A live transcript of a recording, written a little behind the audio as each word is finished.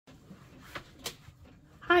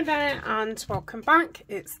Hi there and welcome back.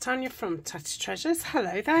 It's Tania from Tatty Treasures.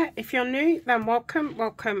 Hello there. If you're new, then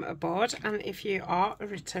welcome aboard, and if you are a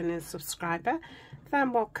returning subscriber,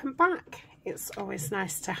 then welcome back. It's always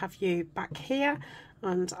nice to have you back here,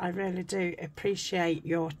 and I really do appreciate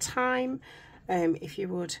your time. If you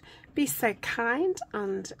would be so kind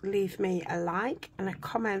and leave me a like, and a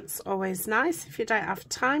comment's always nice. If you don't have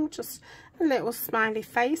time, just a little smiley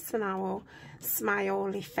face and I will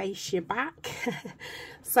smiley face you back.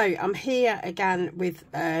 So I'm here again with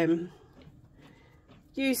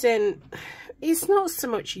using, it's not so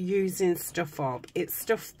much using stuff up, it's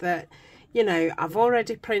stuff that, you know, I've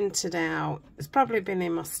already printed out. It's probably been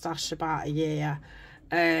in my stash about a year.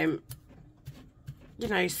 You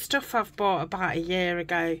know, stuff I've bought about a year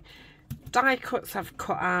ago, die cuts I've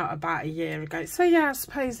cut out about a year ago. So yeah, I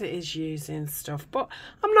suppose it is using stuff, but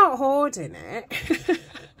I'm not hoarding it.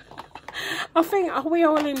 I think, are we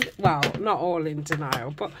all in, well, not all in denial,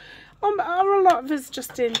 but are a lot of us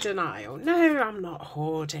just in denial? No, I'm not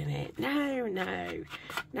hoarding it. No,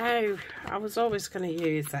 I was always going to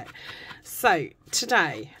use it. So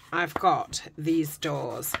today I've got these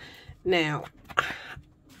doors. Now,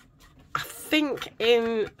 I think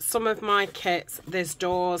in some of my kits there's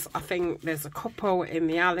doors. I think there's a couple in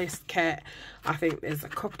the Alice kit. I think there's a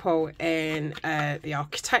couple in the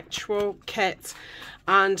architectural kit,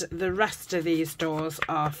 and the rest of these doors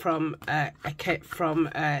are from a kit from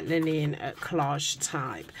Linen Collage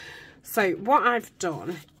Type. So what I've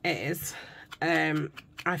done is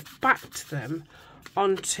I've backed them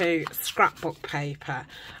onto scrapbook paper,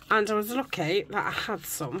 and I was lucky that I had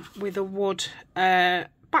some with a wood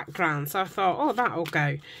background, so I thought, oh, that'll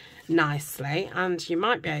go nicely. And you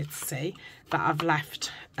might be able to see that I've left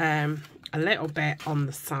a little bit on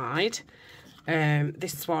the side.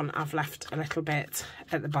 This one I've left a little bit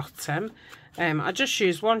at the bottom. I just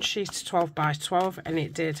used one sheet of 12 by 12 and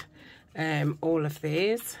it did all of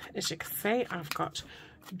these. As you can see, I've got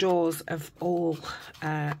doors of all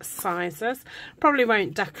sizes. Probably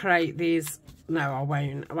won't decorate these. No, I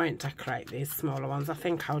won't decorate these smaller ones. I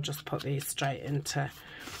think I'll just put these straight into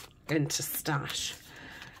stash.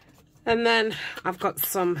 And then I've got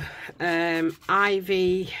some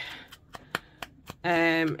ivy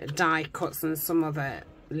die cuts and some other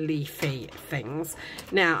leafy things.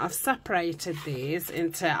 Now I've separated these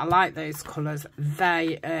into, I like those colours,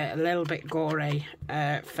 they are a little bit gory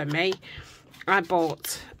for me. I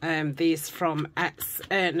bought these from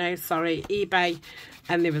eBay,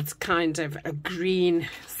 and there was kind of a green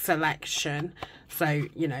selection, so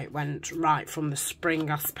you know it went right from the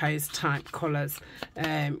spring, I suppose, type colours,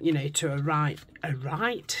 you know, to a right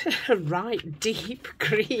deep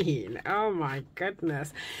green. Oh my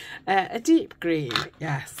goodness, a deep green,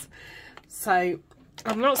 yes. So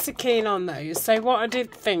I'm not so keen on those. So what I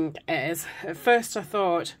did think is, at first I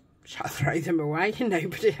thought, shall I throw them away?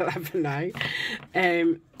 Nobody will ever know.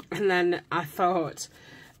 And then I thought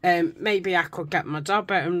maybe I could get my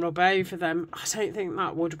dauber and rub over them. I don't think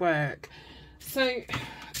that would work. So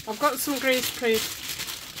I've got some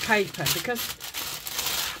greaseproof paper because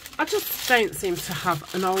I just don't seem to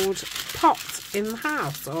have an old pot in the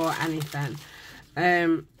house or anything.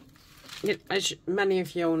 As many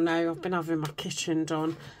of you all know, I've been having my kitchen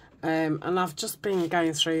done, and I've just been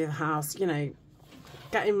going through the house, you know,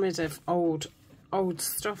 getting rid of old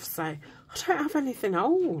stuff. So I don't have anything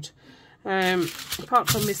old, apart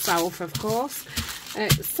from myself, of course.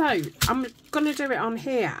 So I'm going to do it on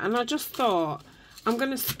here, and I just thought I'm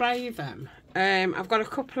going to spray them. I've got a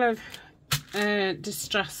couple of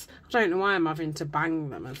Distress. I don't know why I'm having to bang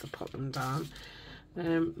them as I put them down.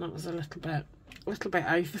 That was a little bit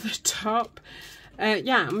over the top.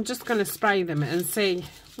 Yeah, I'm just going to spray them and see.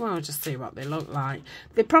 Well, I'll just see what they look like.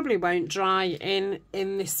 They probably won't dry in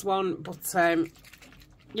this one, but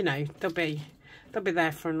you know, they'll be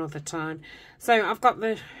there for another time. So I've got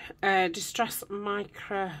the Distress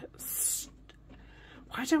Micro,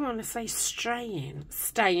 why do I want to say staying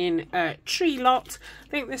tree lot. I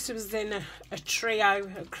think this was in a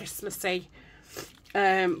trio, a Christmassy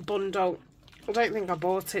bundle. I don't think I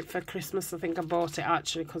bought it for Christmas. I think I bought it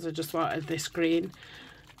actually because I just wanted this green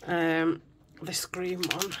one.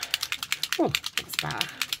 Oh, that's better.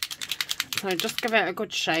 So just give it a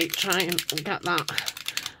good shake, try and get that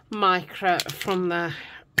micro from the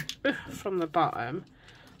bottom.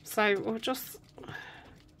 So we'll just,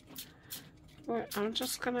 I'm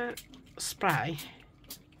just gonna spray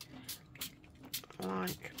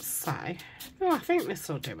like so. Oh, I think this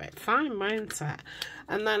will do it fine, won't it?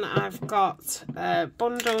 And then I've got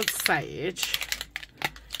bundled sage,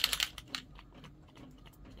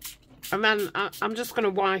 and then I'm just going to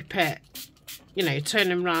wipe it, you know, turn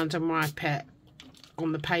them round and wipe it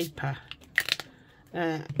on the paper.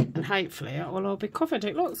 And hopefully it will all be covered.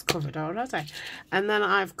 It looks covered already. And then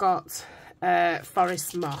I've got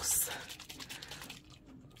forest moss.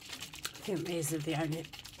 I think these are the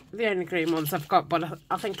only green ones I've got, but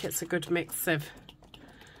I think it's a good mix of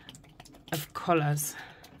colours,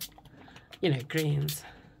 you know, greens.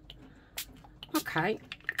 Okay,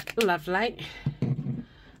 lovely. I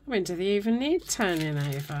mean, do they even need turning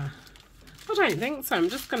over? I don't think so. I'm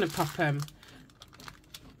just going to pop them.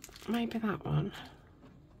 Maybe that one.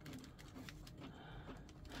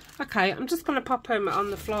 Okay, I'm just going to pop them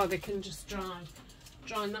on the floor. They can just dry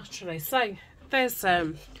naturally. So there's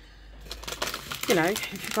you know,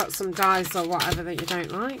 if you've got some dyes or whatever that you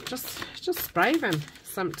don't like, just spray them.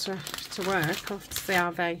 Some to work. I'll have to see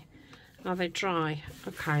how they dry.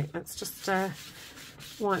 Okay, let's just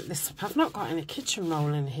wipe this up. I've not got any kitchen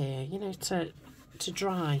roll in here, you know, to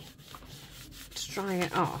dry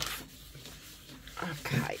it off.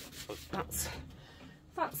 Okay, that's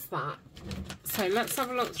that. So let's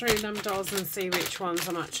have a look through them dolls and see which ones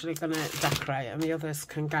I'm actually going to decorate, and the others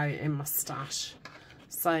can go in my stash.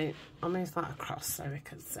 So I'll move that across so we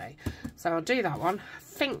can see. So I'll do that one. I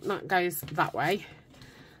think that goes that way.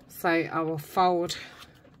 So I will fold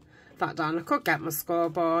that down. I could get my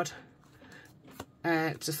scoreboard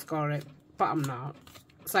to score it, but I'm not.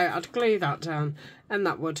 So I'd glue that down and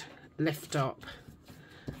that would lift up.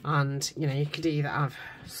 And, you know, you could either have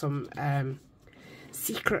some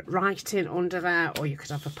secret writing under there, or you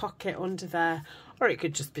could have a pocket under there, or it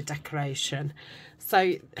could just be decoration. So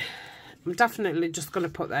I'm definitely just going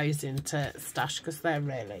to put those into stash because they're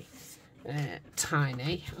really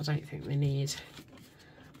tiny. I don't think they need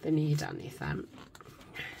anything.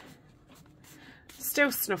 Still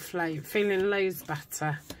snuffly, feeling loads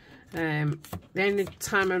better. The only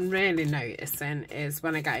time I'm really noticing is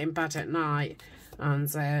when I get in bed at night, and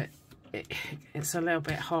it's a little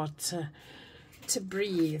bit hard to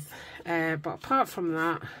breathe. But apart from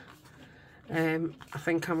that, I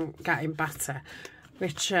think I'm getting better.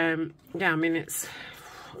 Which, yeah, I mean, it's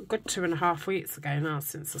a good 2.5 weeks ago now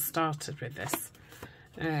since I started with this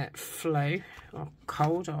flu or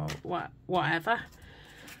cold or whatever.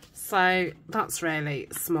 So that's really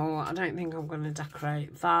small. I don't think I'm going to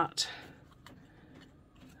decorate that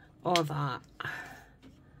or that.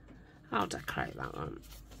 I'll decorate that one.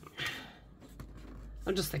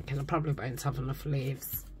 I'm just thinking I probably won't have enough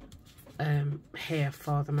leaves here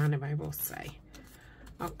for them anyway. We'll see.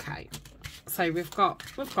 Okay, so we've got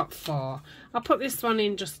 4. I'll put this one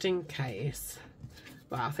in just in case.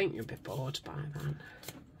 Well, I think you'll be bored by then.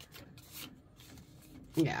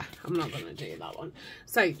 Yeah, I'm not going to do that one.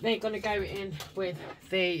 So they're going to go in with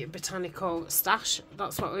the botanical stash.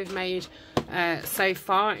 That's what we've made so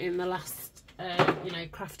far in the last, you know,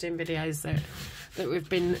 crafting videos that we've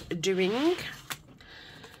been doing.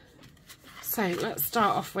 So let's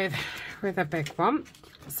start off with a big one.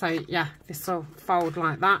 So yeah, this will fold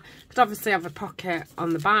like that. Could obviously have a pocket on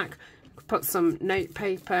the back. Could put some note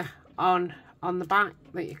paper on the back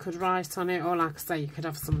that you could write on it, or like I say, you could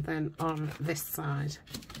have something on this side.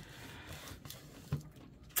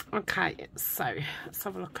 Okay, so let's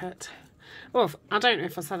have a look at, oh, I don't know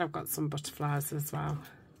if I said I've got some butterflies as well.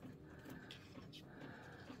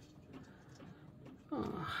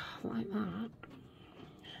 Oh, like that.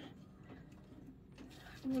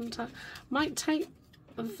 I might take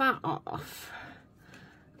that off,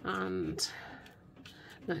 and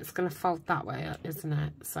no, it's going to fold that way, isn't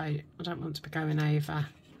it? So I don't want to be going over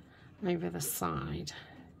the side.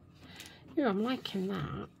 Ooh, I'm liking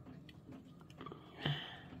that.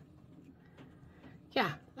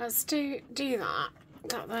 Yeah, let's do that.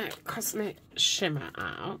 Got the cosmic shimmer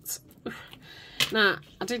out. Now,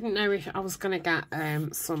 I didn't know if I was going to get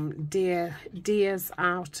some deers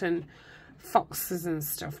out and foxes and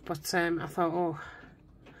stuff, but I thought,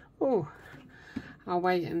 oh, I'll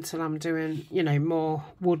wait until I'm doing, you know, more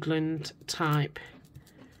woodland type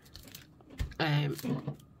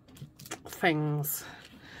things.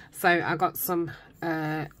 So I got some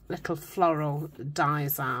little floral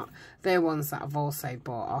dies out. They're ones that I've also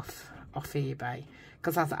bought off eBay,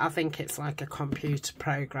 because I think it's like a computer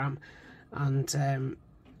program, and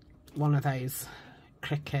one of those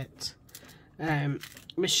Cricut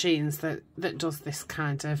machines that does this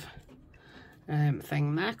kind of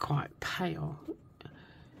thing. They're quite pale.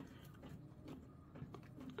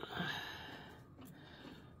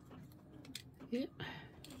 Yep.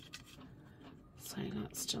 So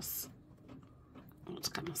let's just, let's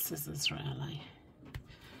get my scissors really.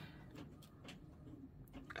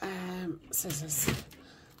 Scissors.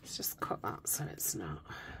 Let's just cut that so it's not.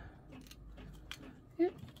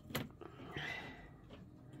 Yep.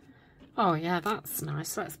 Oh yeah, that's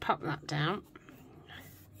nice. Let's pop that down.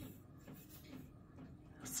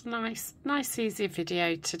 It's a nice easy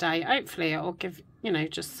video today. Hopefully it'll give, you know,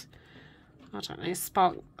 just, I don't know,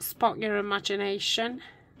 spark your imagination.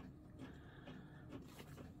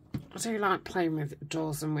 I do like playing with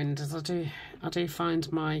doors and windows. I do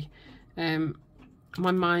find my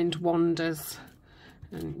my mind wanders,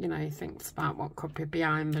 and, you know, thinks about what could be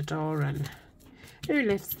behind the door and who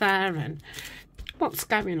lives there and what's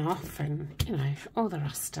going off, and, you know, all the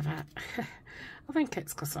rest of it. I think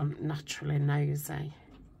it's because I'm naturally nosy.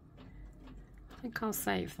 I think I'll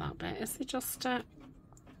save that bit. Is it just an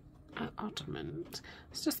ornament?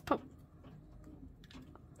 Let's just put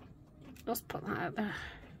that at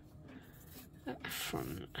the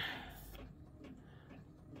front.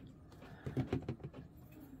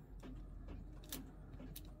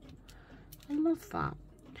 I love that.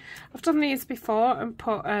 I've done these before and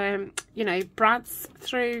put you know, brads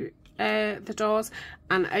through the doors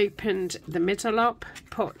and opened the middle up,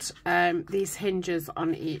 put these hinges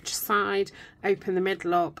on each side, open the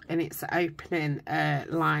middle up, and it's opening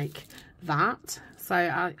like that. So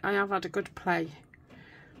I have had a good play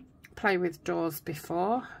with doors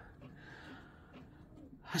before.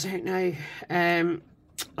 I don't know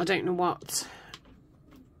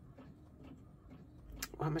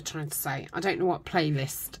what am I trying to say? I don't know what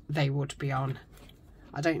playlist they would be on.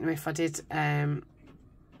 I don't know if I did a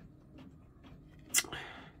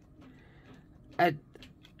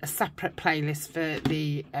separate playlist for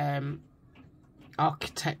the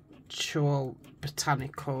architectural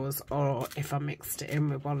botanicals, or if I mixed it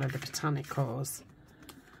in with one of the botanicals.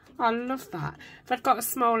 I love that. If I'd got a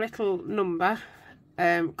small little number,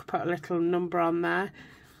 could put a little number on there.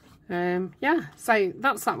 Yeah, so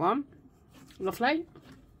that's that one. Lovely.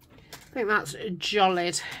 I think that's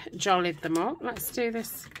jollied them up. Let's do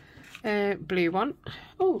this blue one.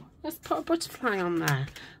 Oh, let's put a butterfly on there.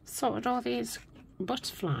 Sorted all these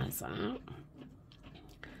butterflies out.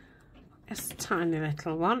 This tiny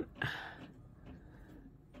little one.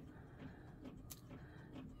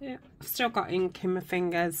 Yeah, I've still got ink in my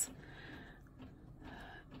fingers.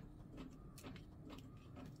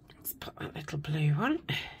 Let's put that little blue one.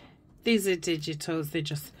 These are digitals. They're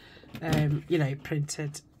just, you know,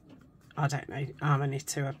 printed. I don't know how many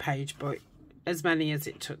to a page, but as many as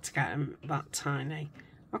it took to get them that tiny.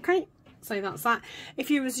 Okay, so that's that.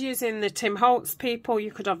 If you was using the Tim Holtz people,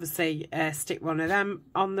 you could obviously stick one of them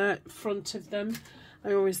on the front of them.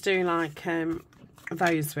 I always do like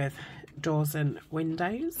those with doors and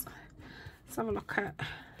windows. Let's have a look at.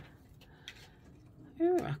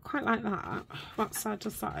 Ooh, I quite like that. What side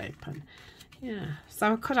does that open? Yeah,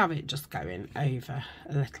 so I could have it just going over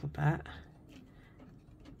a little bit.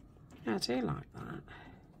 Yeah, I do like that.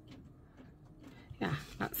 Yeah,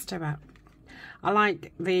 let's do it. I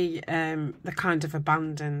like the kind of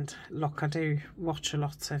abandoned look. I do watch a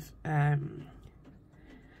lot of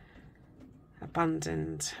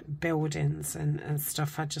abandoned buildings and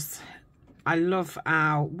stuff. I love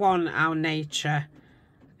our nature,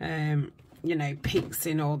 you know, peeks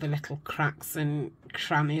in all the little cracks and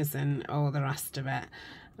crannies and all the rest of it.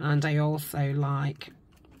 And I also like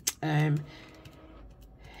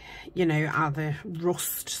you know, how the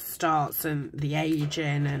rust starts and the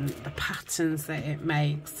aging and the patterns that it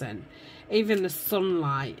makes, and even the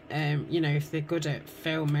sunlight, you know, if they're good at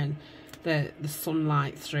filming the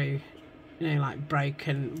sunlight through, you know, like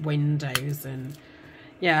broken windows. And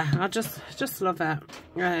yeah, I just love it.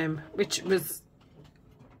 Which was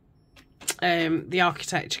the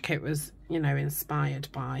architecture kit was, you know, inspired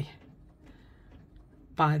by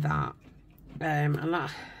that. And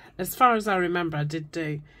that, as far as I remember, I did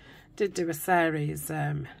do a series,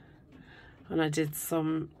 and I did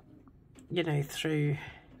some, you know, through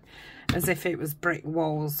as if it was brick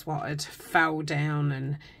walls what had fell down,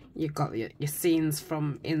 and you got your scenes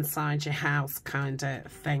from inside your house kind of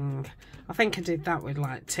thing. I think I did that with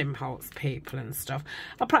like Tim Holtz people and stuff.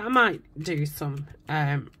 I might do some,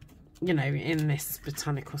 you know, in this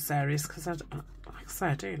botanical series, because like I say,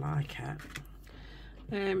 I do like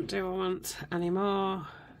it. Do I want any more?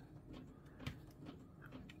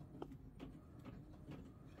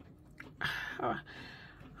 I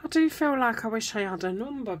do feel like I wish I had a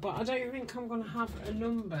number, but I don't think I'm going to have a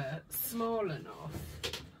number small enough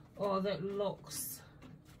or that looks,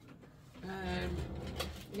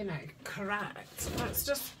 you know, correct.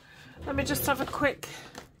 Let me just have a quick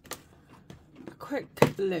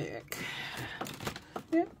look.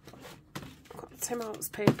 Yep, got Tim Holtz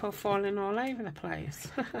people falling all over the place.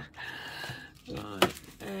 Right,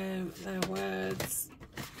 their words,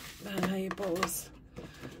 their labels.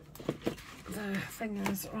 The thing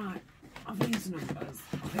is, right, of these numbers,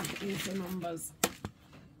 I think These are numbers.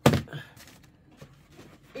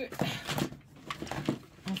 I've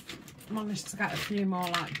managed to get a few more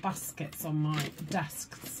like baskets on my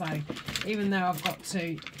desk, so even though I've got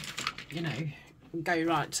to, you know, go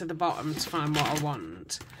right to the bottom to find what I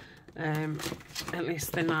want, at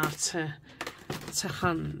least they're now to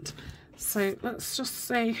hand. So let's just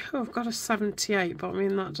see. Oh, I've got a 78, but I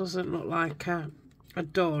mean that doesn't look like a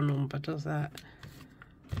door number, does it?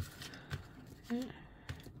 Yeah.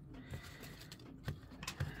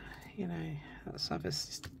 You know, that's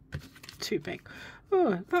obviously too big.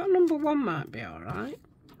 Oh, that number 1 might be alright.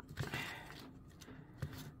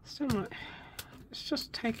 Still not. Let's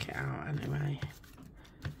just take it out anyway.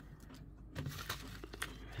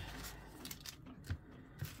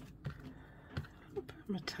 A bit of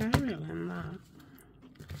material in that.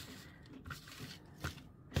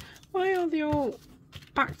 Why are they all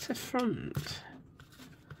back to front?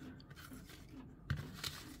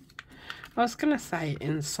 I was going to say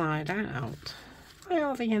inside out. Why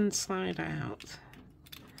are they inside out?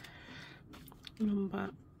 Number...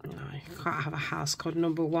 No, you can't have a house called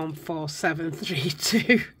number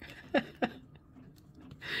 14732.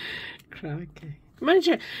 Crikey. Mind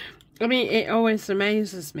you, I mean, it always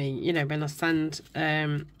amazes me, you know, when I send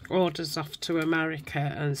orders off to America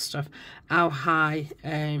and stuff, how high,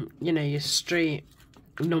 you know, your street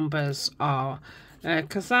numbers are.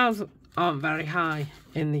 Because ours aren't very high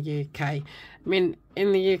in the UK. I mean,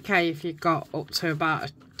 in the UK, if you got up to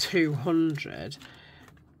about 200,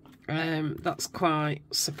 that's quite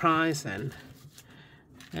surprising.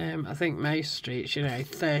 I think most streets, you know,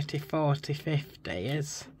 30, 40, 50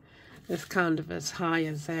 is kind of as high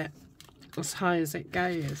as it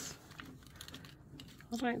goes.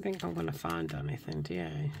 I don't think I'm going to find anything, do you?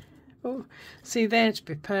 Oh, see, they'd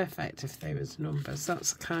be perfect if they was numbers.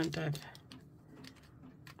 That's the kind of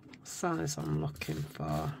size I'm looking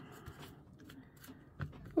for.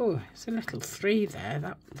 Oh, it's a little 3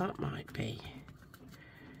 there. That might be.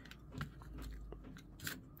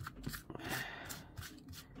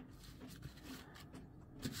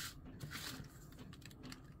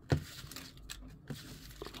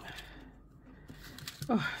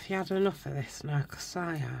 Oh, have you had enough of this now? Because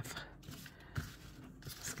I have.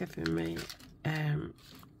 It's giving me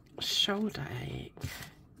shoulder ache.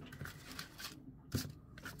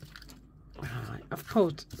 Right, I've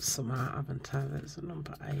pulled some out, haven't I? There's a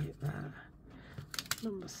number 8 there.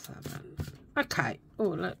 Number 7. Okay.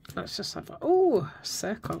 Oh, let's just have a... Oh,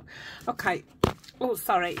 circle. Okay. Oh,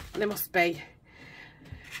 sorry. There must be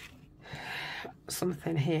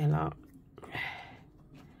something here, look.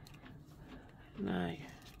 No.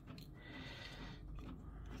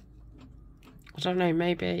 I don't know,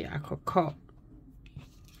 maybe I could cut,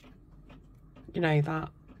 you know, that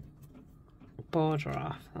border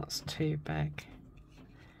off. That's too big.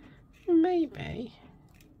 Maybe.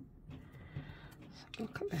 Let's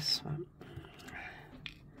look at this one.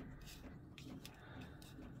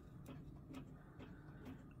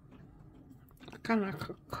 Again, I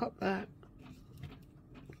could cut that.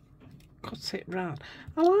 Cut it round.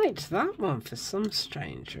 I liked that one for some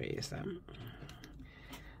strange reason.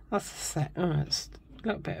 That's a set. Oh, it's a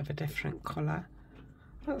little bit of a different colour.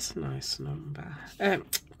 That's a nice number.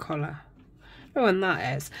 Colour. Oh, and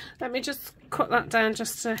that is. Let me just cut that down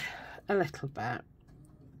just a little bit.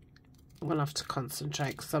 I'm going to have to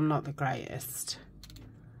concentrate because I'm not the greatest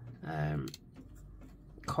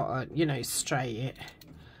cutter, you know, straight.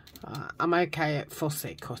 I'm okay at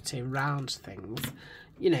fussy cutting round things,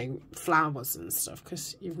 you know, flowers and stuff,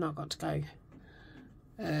 because you've not got to go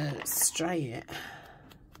straight.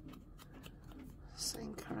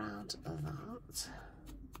 Sink around that.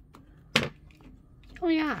 Oh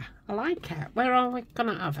yeah, I like it. Where are we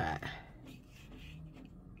gonna have it?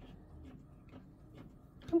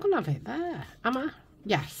 I'm gonna have it there. Am I?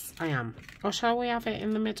 Yes, I am. Or shall we have it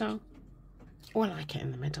in the middle? Oh, I like it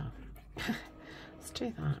in the middle. Let's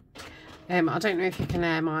do that. I don't know if you can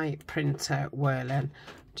hear my printer whirling.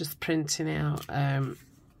 Just printing out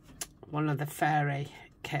one of the fairy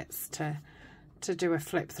kits to do a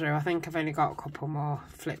flip through. I think I've only got a couple more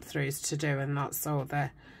flip throughs to do, and that's all the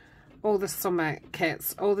summer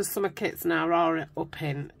kits. All the summer kits now are up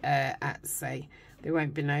in Etsy. There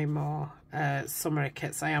won't be no more summer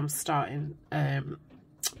kits. I am starting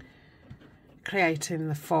creating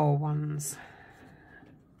the fall ones.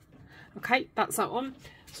 Okay, that's that one.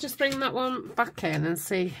 Let's just bring that one back in and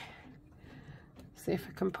see if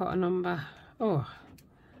I can put a number. Oh,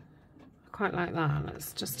 I quite like that.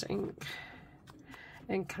 Let's just ink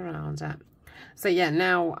around it. So yeah,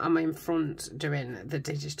 now I'm in front doing the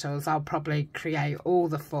digitals. I'll probably create all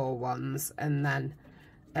the 4 ones and then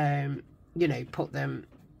you know, put them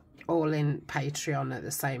all in Patreon at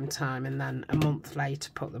the same time, and then a month later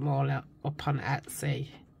put them all up on Etsy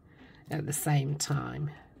at the same time,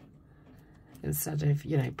 instead of,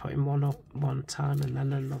 you know, putting one up one time and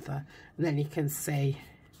then another. And then you can see,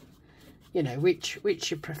 you know, which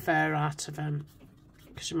you prefer out of them,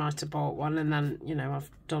 because you might have bought one and then, you know, I've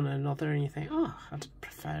done another and you think, oh, I'd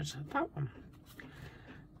preferred that one.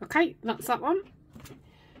 Okay, that's that one.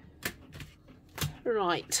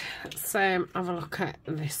 Right, let's have a look at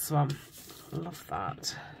this one. I love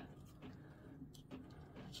that.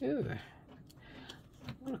 Ooh,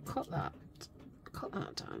 I'm going to cut that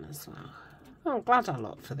down as well. Oh, I'm glad I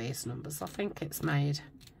looked for these numbers. I think it's made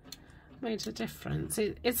a difference.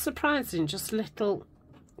 It's surprising, just little,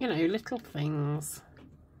 you know, little things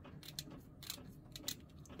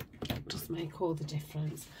just make all the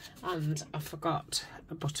difference. And I forgot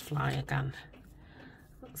a butterfly again.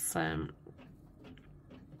 Let's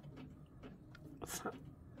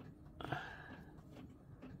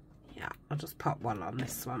yeah, I'll just pop one on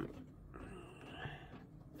this one.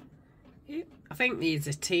 I think these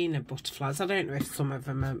are Tina butterflies. I don't know if some of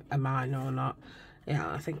them are mine or not.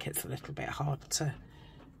 Yeah, I think it's a little bit hard to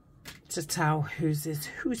tell whose is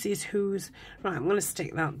whose. Right, I'm going to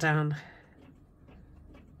stick that down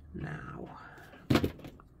now,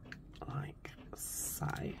 like so.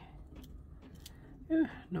 Ooh,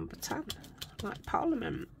 number 10, like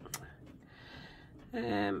Parliament.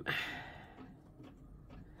 I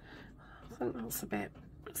think that's a bit,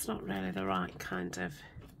 it's not really the right kind of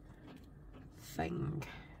thing.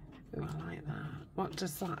 Ooh, I like that. What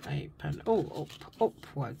does that open? Oh,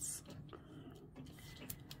 upwards.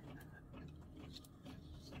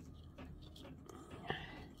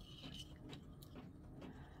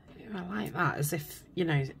 Ooh, I like that, as if, you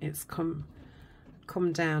know, it's come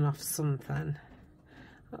down off something.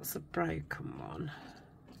 That's a broken one.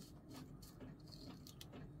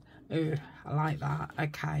 Ooh, I like that.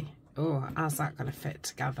 Okay. Oh, how's that going to fit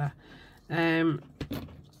together? Let's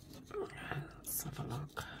have a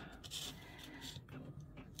look.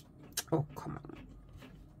 Oh, come on.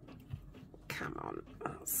 Come on.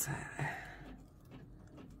 That's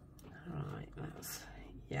right, that's,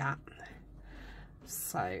 yeah.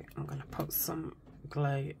 So I'm going to put some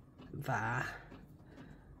glue there.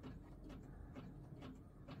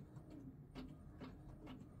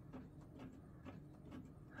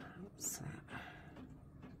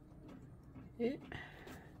 I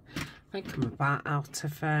think I'm about out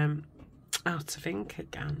of ink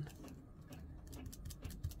again.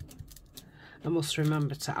 I must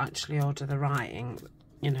remember to actually order the right ink,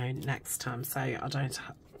 you know, next time, so I don't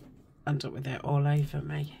end up with it all over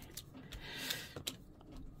me.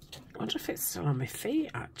 I wonder if it's still on my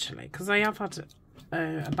feet actually, because I have had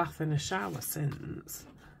a bath and a shower since.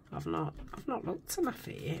 I've not looked at my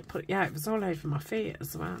feet, but yeah, it was all over my feet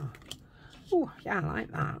as well. Oh yeah, I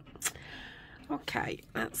like that. Okay,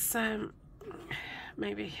 let's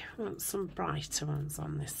maybe want some brighter ones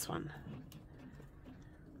on this one.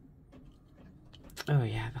 Oh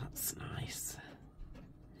yeah, that's nice.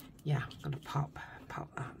 Yeah, I'm gonna pop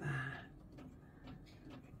that there.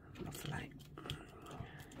 Lovely.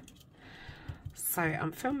 So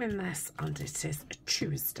I'm filming this, and it is a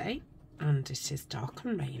Tuesday, and it is dark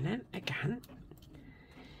and raining again.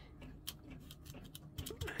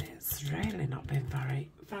 It's really not been very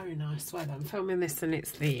nice weather. I'm filming this and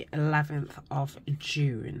it's the 11th of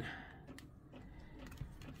June.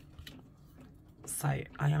 So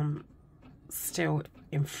I am still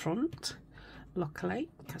in front, luckily,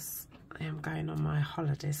 because I am going on my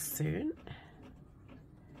holidays soon.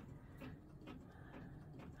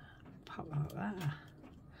 Pop that there.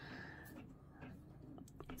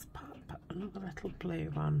 Let's pop another little blue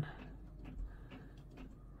one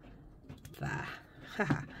there.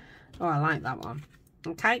 Oh, I like that one.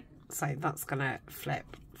 Okay, so that's gonna flip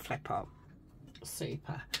up.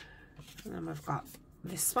 Super. And then we've got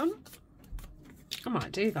this one. I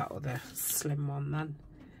might do that other slim one then.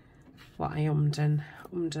 What I ummed and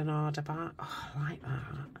ahhed about. Oh, I like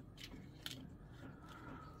that.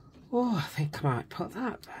 Oh, I think I might put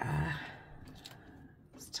that there.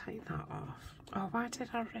 Let's take that off. Oh, why did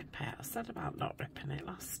I rip it? I said about not ripping it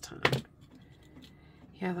last time.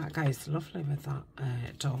 Yeah, that goes lovely with that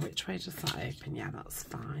door. Which way does that open? Yeah, that's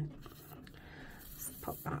fine. Let's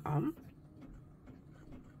put that on.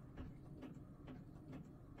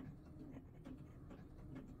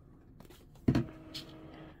 I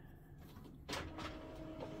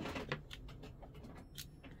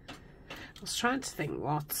was trying to think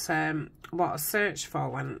what I searched for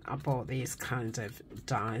when I bought these kind of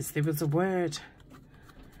dies. There was a word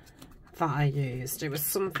that I used. It was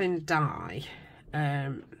something dye.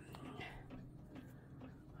 I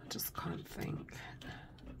just can't think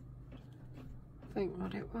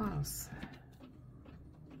what it was.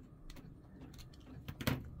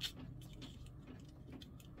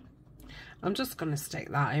 I'm just going to stick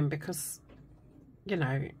that in because, you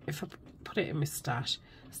know, if I put it in my stash,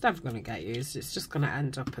 it's never going to get used. It's just going to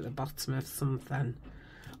end up at the bottom of something,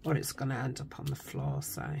 or it's going to end up on the floor,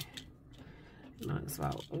 so you might as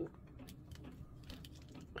well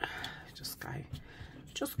just go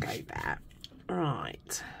there.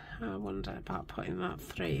 Right, I wonder about putting that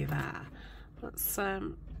 3 there. Let's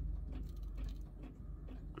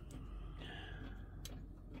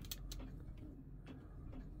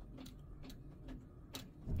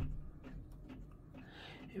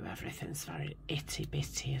everything's very itty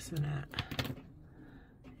bitty, isn't it?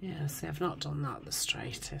 Yeah, see, I've not done that the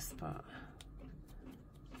straightest, but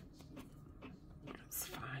that's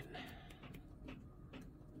fine.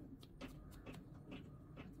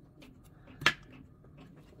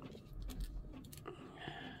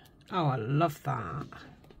 Oh, I love that.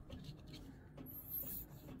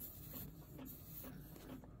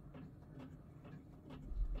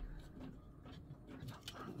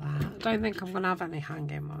 I don't think I'm going to have any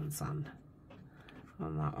hanging ones on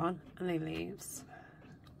that one. Any leaves.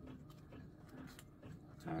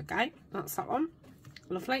 There we go. That's that one.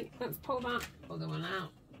 Lovely. Let's pull that other one out.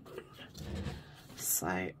 So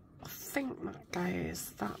I think that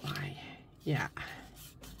goes that way. Yeah.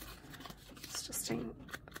 Let's just ink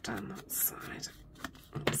down that side.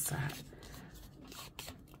 That's it.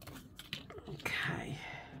 Okay.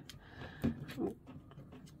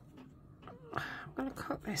 I'm going to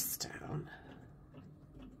cut this down.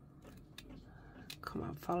 Come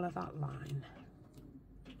on, follow that line.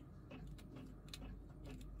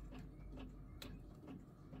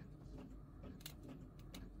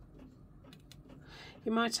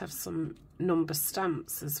 You might have some number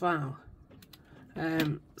stamps as well.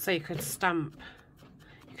 So you could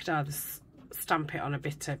either stamp it on a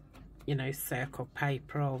bit of, you know, circle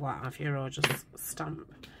paper or what have you, or just stamp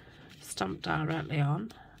directly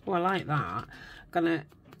on. Well, like that. I'm gonna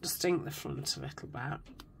just ink the front a little bit.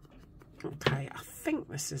 Okay, I think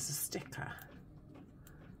this is a sticker.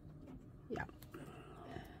 Yeah.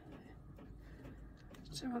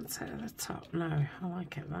 Do you want it at the top? No, I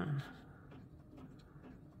like it there.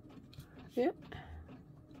 Yep.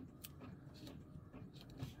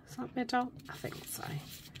 Is that middle? I think so.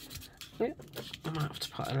 Yep. I might have to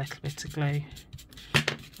put a little bit of glue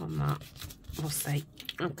on that. We'll see.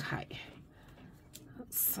 Okay.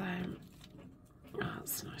 That's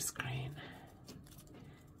that's a nice green.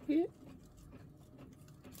 Yep.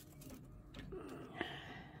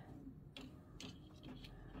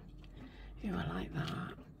 Yeah, I like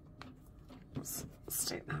that. Let's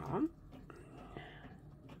stick that on.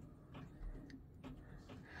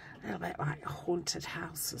 A little bit like haunted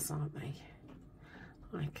houses, aren't they?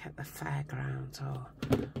 Like at the fairground or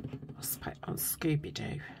on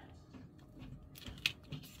Scooby-Doo.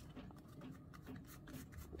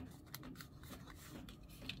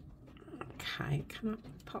 Okay, can I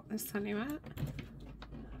pop this anywhere?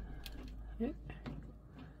 Yep.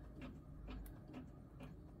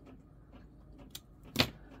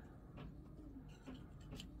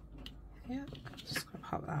 Yeah, I'm just going to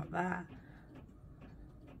pop that there.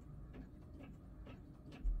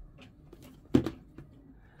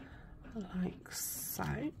 Like so.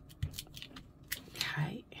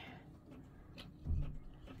 Okay.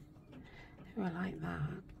 I like that.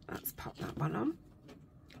 Let's pop that one on.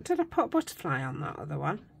 Did I put a butterfly on that other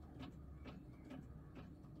one?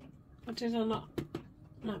 Or did I not?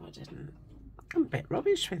 No, I didn't. I'm a bit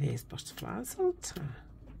rubbish with these butterflies, aren't I?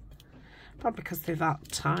 Probably because they're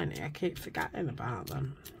that tiny, I keep forgetting about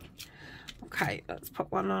them. Okay, let's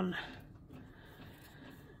put one on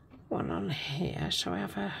here. Shall we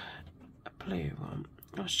have a blue one?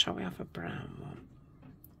 Or shall we have a brown one?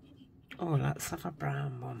 Oh, let's have a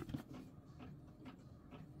brown one.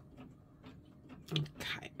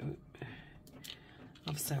 Okay.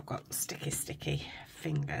 Obviously I've got sticky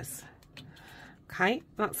fingers. Okay,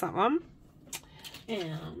 that's that one.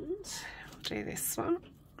 And I'll do this one.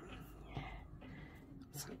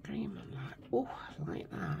 What's that green one like? Oh, I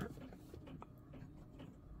like that.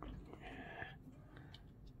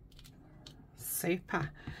 Super.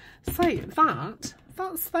 So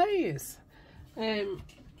that's those.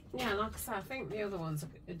 Yeah, like I said, I think the other ones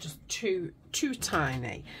are just too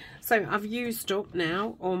tiny. So I've used up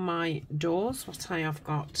now all my doors, what I have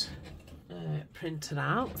got printed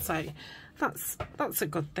out. So that's a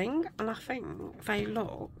good thing, and I think they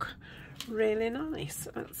look really nice.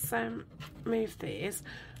 Let's move these.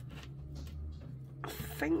 I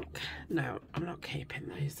think no, I'm not keeping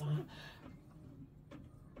those on.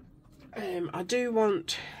 I do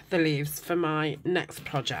want the leaves for my next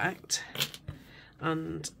project,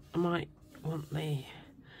 and I might want the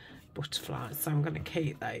butterflies, so I'm going to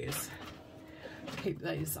keep those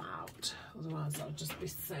out, otherwise I'll just be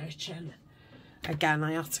searching. Again,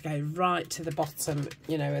 I have to go right to the bottom,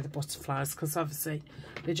 you know, of the butterflies, because obviously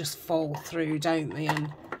they just fall through, don't they?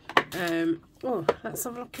 And oh, let's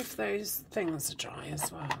have a look if those things are dry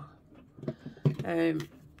as well.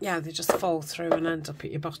 Yeah, they just fall through and end up at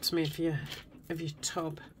your bottom of your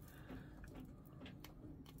tub.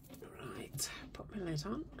 Right, put my lid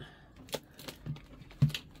on.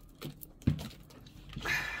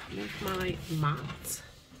 Move my mat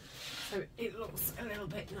so it looks a little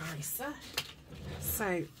bit nicer.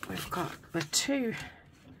 So we've got the two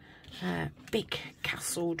big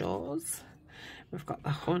castle doors. We've got the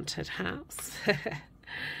haunted house.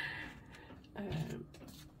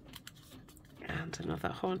 And another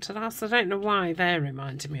haunted house. I don't know why they're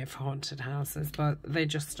reminding me of haunted houses, but they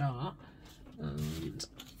just are. And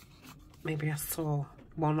maybe I saw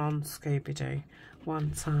one on Scooby-Doo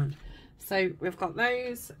one time. So we've got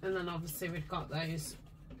those, and then obviously we've got those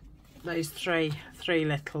three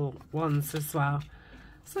little ones as well.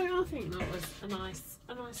 So I think that was a nice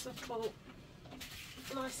little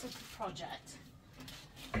project.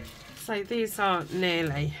 So these are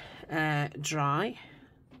nearly dry.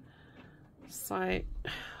 So I'm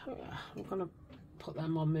going to put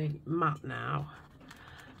them on my mat now,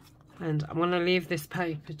 and I'm going to leave this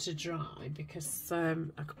paper to dry because I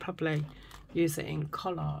could probably use it in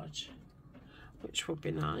collage, which would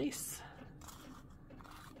be nice.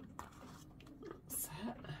 That's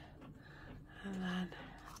it. And then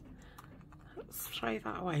let's throw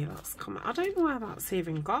that away. Let's come. I don't know where that's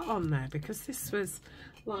even got on there, because this was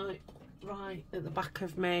like right at the back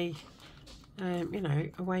of me, you know,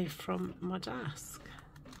 away from my desk.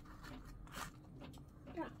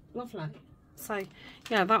 Yeah, lovely. So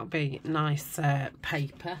yeah, that'll be nice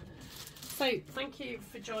paper. So thank you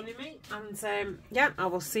for joining me, and yeah, I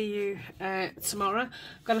will see you tomorrow. I'm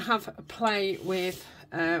going to have a play with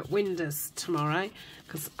windows tomorrow,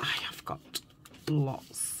 because I have got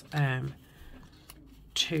lots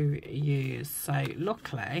to use. So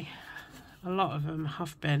luckily a lot of them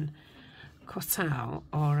have been cut out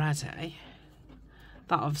already.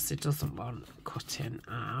 That obviously doesn't want cutting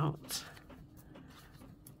out.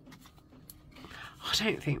 I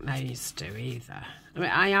don't think these do either. I mean,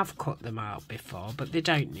 I have cut them out before, but they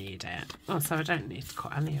don't need it. Oh, so I don't need to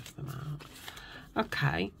cut any of them out.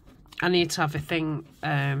 Okay. I need to have a thing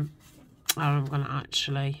how I'm going to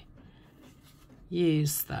actually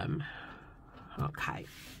use them. Okay.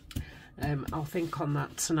 I'll think on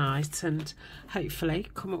that tonight and hopefully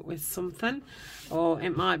come up with something. Or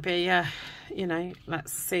it might be, you know,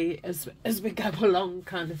 let's see as we go along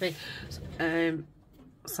kind of thing.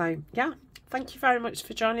 So, yeah. Thank you very much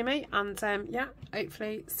for joining me, and yeah,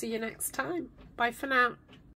 hopefully see you next time. Bye for now.